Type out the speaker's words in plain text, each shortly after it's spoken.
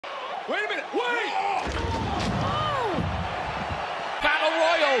Wait a minute. Wait. Battle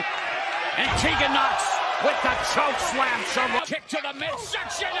Royal. And Tegan Knox with the choke slam. Kick to the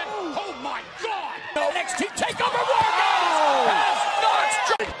midsection. And oh my God. NXT TakeOver War has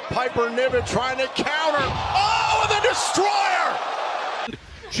Knox. Piper Niven trying to counter. Oh, the destroyer.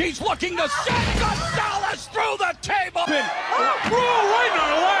 She's looking to send Gonzalez through the table. Bro, right in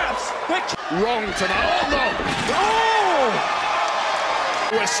our laps. Wrong tonight. Oh, no. Oh!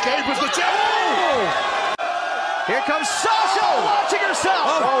 To escape was the jab. Oh! Here comes Sasha launching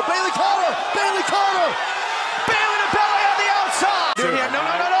herself. Oh, Bayley caught her. Bayley caught her. Bayley to belly on the outside. No.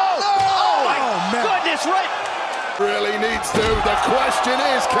 Oh, my goodness, right. Really needs to. The question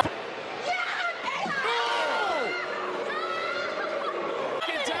is...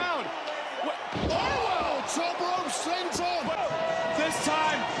 This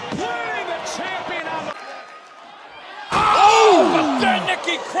time, putting the champion on the... Oh! But then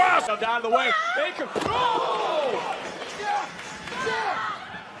Nikki Cross down the way. Baker. Oh!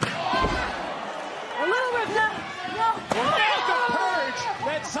 A little bit now. The purge.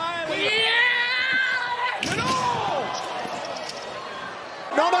 That's silently. No.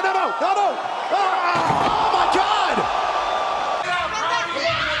 Oh, my God.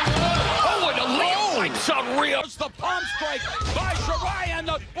 Oh, and a leap like some real. The palm strike by Shirai and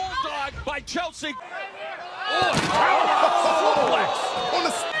the Bulldog by Chelsea. Oh, suplex.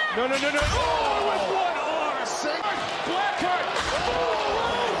 No. Oh, with one arm. Blackheart. Oh,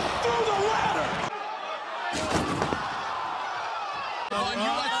 through the ladder.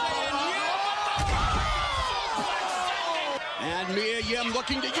 And Mia Yim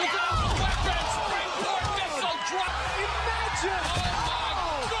looking to use it as a weapon. Springboard missile drop. Imagine. Oh,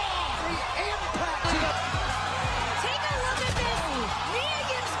 my God. The impact. Take a look at this. Mia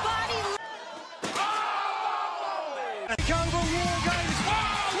Yim's body.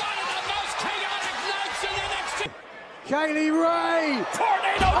 One of the most chaotic nights in NXT. Kaylee Ray.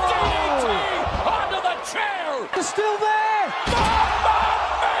 Tornado DDT onto the chair. It's still there. Mamma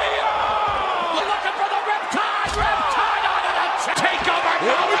Mia! Looking for the Riptide onto the chair. Takeover.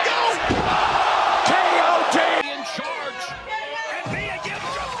 Here we go. KOD in charge. And Mia Yim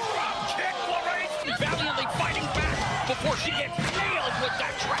just drop kick Lorraine. Valiantly fighting back before she gets nailed with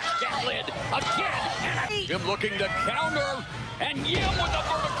that trash can lid again. And Yim looking to counter. And Yim with a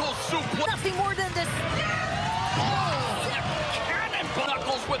vertical suplex. Nothing more than this. Cannon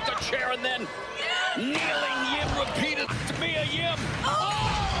knuckles with the chair and then kneeling Yim repeated to Mia Yim. Oh!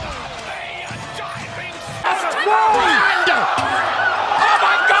 Mia diving. Oh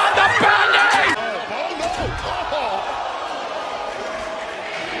my God, the Band-Aid!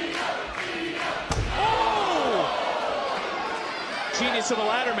 Genius of the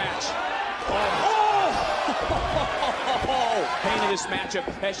ladder match. Pain in this matchup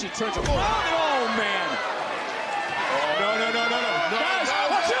as she turns around. Oh, man. No. Guys,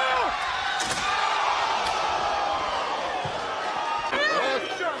 watch out!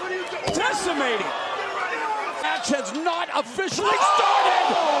 Decimating. Match has not officially started.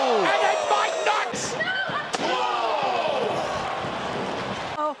 And it might not.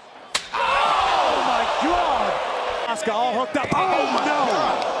 Oh, my God. Asuka all hooked up. Oh, no.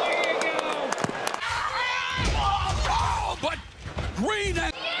 Oh, but Green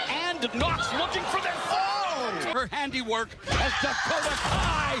and Knox looking for their phone. Her handiwork as Dakota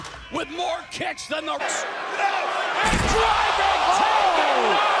Kai with more kicks than the... And driving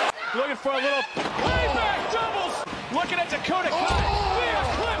Tegan. Looking for a little playback doubles. Looking at Dakota Kai. Via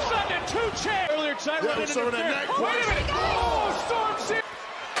clips under two chairs. Earlier tonight, running into the neck. Wait a minute. Oh, Storm Zero.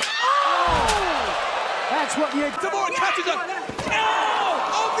 Oh! That's what you... Demore catches a...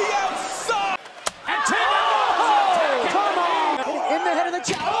 Oh! On the outside. And Tegan. Oh, come on. In the head of the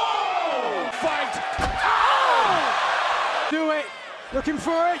chair. Oh! Fight. Oh! Do it. Looking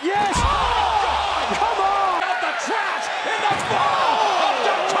for it. Yes. Oh! Come on. Out the trash in the ball of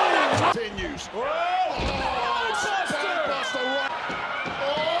Dakota. Continues.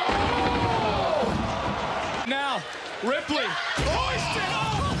 Now, Ripley.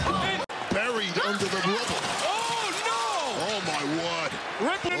 Buried under the rubble. Oh, no! Oh, my word.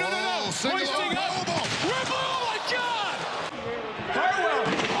 Ripley, no. Hoisting up. Ripley, oh, my God! Hartwell,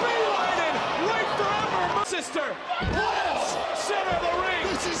 beelining right for Ember. Sister. Center of the ring.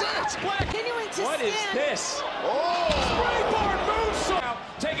 This is it. Continuing to What is stand. this? Oh. Springboard moonsault.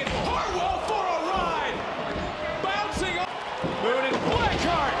 Taking Hartwell for a ride. Bouncing up. Mooning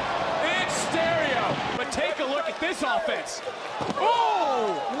Blackheart in stereo. But take a look at this offense.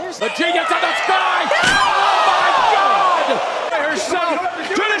 Oh! The G gets to the sky. Oh my God! Herself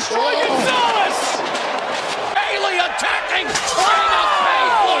to destroy Gonzalez. Bayley attacking. Shayna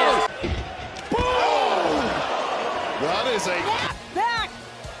Baszler.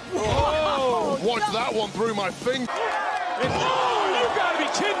 one through my finger. Oh, you gotta be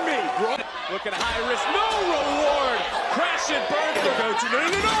kidding me! Right. Looking high risk, no reward. Crash and burn for go to. No,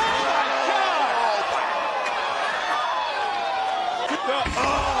 oh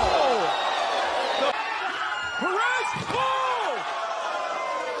my God! Perez! Oh!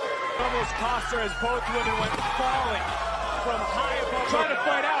 Almost cost her as both women went falling from high above, trying to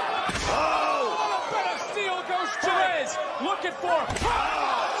fight out. Oh! A bit of steel goes Perez, looking for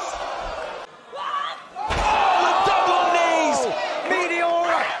Cross. Oh, the double knees!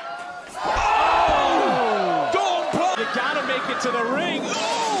 Meteora! Oh! Don't play! You gotta make it to the ring.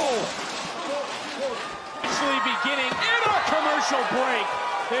 Oh! Actually beginning in our commercial break.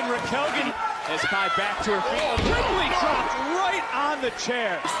 Then Raquel as Kai back to her feet. Quickly dropped right on the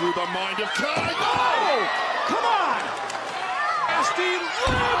chair. Through the mind of Kai. Oh! Come on! Nasty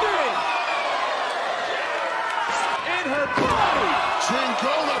landing! In her body!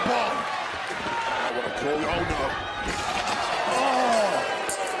 Chingola bomb. I want to call you. Oh no. Oh!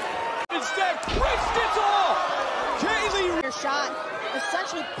 Instead, risked it all! Kaylee! Your shot,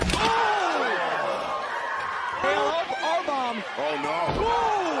 essentially. Hail up, R-bomb. Oh no.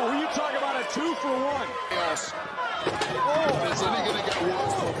 Oh! You talk about a 2-for-1. Yes. Oh! It's only going to get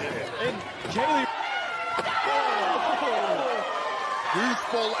worse from here. And Kaylee.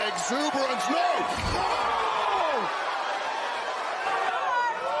 Youthful exuberance. No.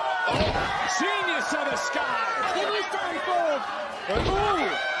 Genius of the sky. Continues to unfold. Ooh.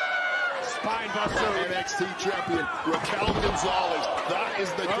 Spine buster. NXT champion Raquel Gonzalez. That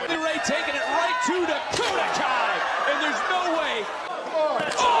is the Ray taking it right to Dakota Kai. And there's no way.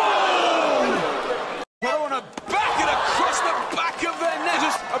 Oh! Throwing a back and across the back of their neck.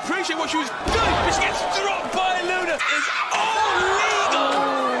 Just appreciate what she was doing. But she gets dropped by Luna. It's all legal.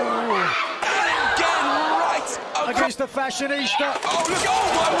 And again, right across Against the fashionista. Oh, look, oh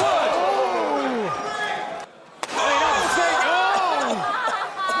my